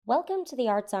Welcome to the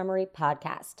Arts Armory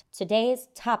podcast. Today's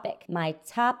topic, my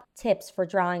top tips for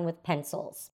drawing with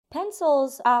pencils.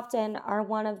 Pencils often are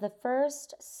one of the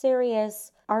first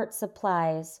serious art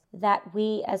supplies that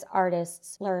we as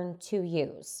artists learn to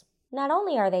use. Not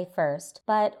only are they first,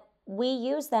 but we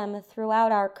use them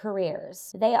throughout our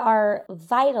careers. They are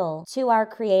vital to our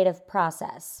creative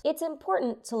process. It's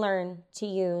important to learn to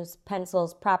use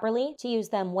pencils properly, to use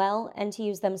them well, and to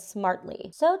use them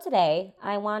smartly. So today,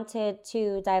 I wanted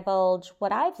to divulge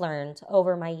what I've learned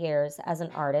over my years as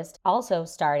an artist, also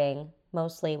starting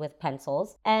mostly with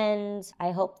pencils, and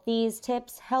I hope these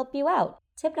tips help you out.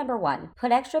 Tip number 1,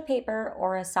 put extra paper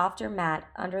or a softer mat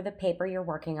under the paper you're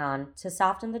working on to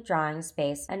soften the drawing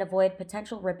space and avoid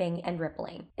potential ripping and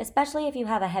rippling. Especially if you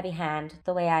have a heavy hand,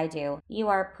 the way I do, you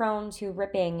are prone to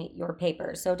ripping your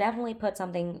paper, so definitely put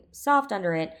something soft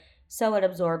under it so it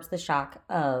absorbs the shock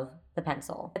of the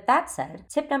pencil. With that said,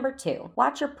 tip number 2,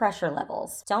 watch your pressure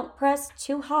levels. Don't press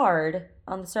too hard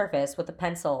on the surface with the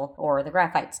pencil or the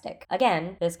graphite stick.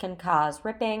 Again, this can cause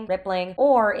ripping, rippling,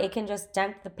 or it can just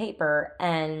dent the paper,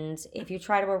 and if you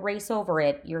try to erase over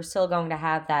it, you're still going to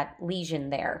have that lesion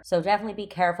there. So definitely be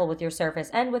careful with your surface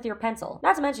and with your pencil.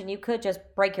 Not to mention, you could just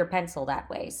break your pencil that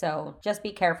way, so just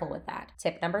be careful with that.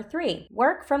 Tip number 3,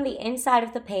 work from the inside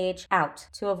of the page out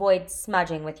to avoid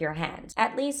smudging with your hand,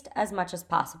 at least as much as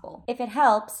possible. If it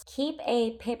helps, keep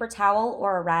a paper towel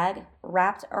or a rag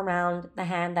wrapped around the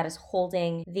hand that is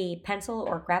holding the pencil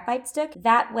or graphite stick.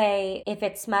 That way, if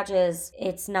it smudges,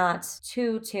 it's not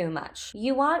too much.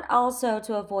 You want also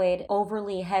to avoid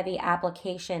overly heavy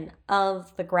application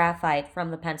of the graphite from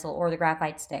the pencil or the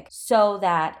graphite stick so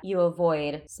that you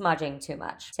avoid smudging too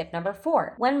much. Tip number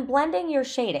 4, when blending your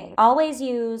shading, always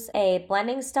use a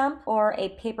blending stump or a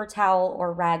paper towel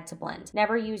or rag to blend.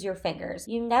 Never use your fingers.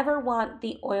 You never want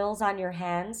the oils on your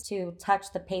hands to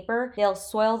touch the paper. They'll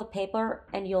soil the paper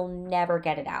and you'll never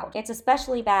get it out. It's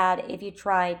especially bad if you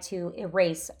try to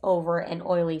erase over an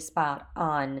oily spot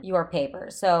on your paper.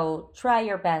 So try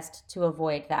your best to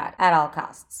avoid that at all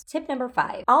costs. Tip number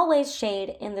 5, always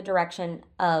shade in the direction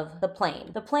of the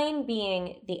plane. The plane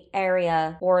being the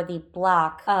area or the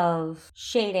block of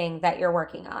shading that you're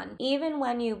working on. Even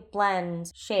when you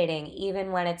blend shading,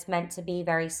 even when it's meant to be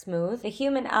very smooth, the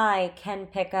human eye can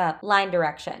pick up line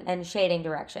direction and shading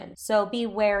direction. So be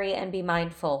wary and be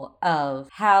mindful of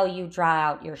how you draw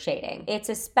out your shading. It's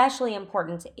especially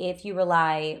important if you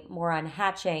rely more on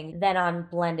hatching than on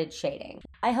blended shading.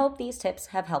 I hope these tips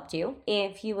have helped you.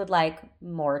 If you would like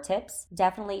more tips,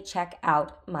 definitely check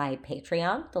out my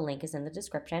Patreon. The link is in the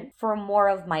description. For more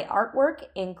of my artwork,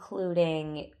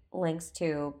 including links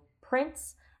to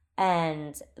prints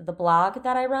and the blog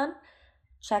that I run,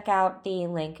 check out the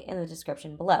link in the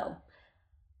description below.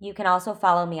 You can also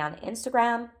follow me on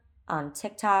Instagram, on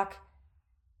TikTok,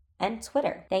 and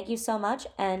Twitter. Thank you so much,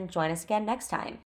 and join us again next time.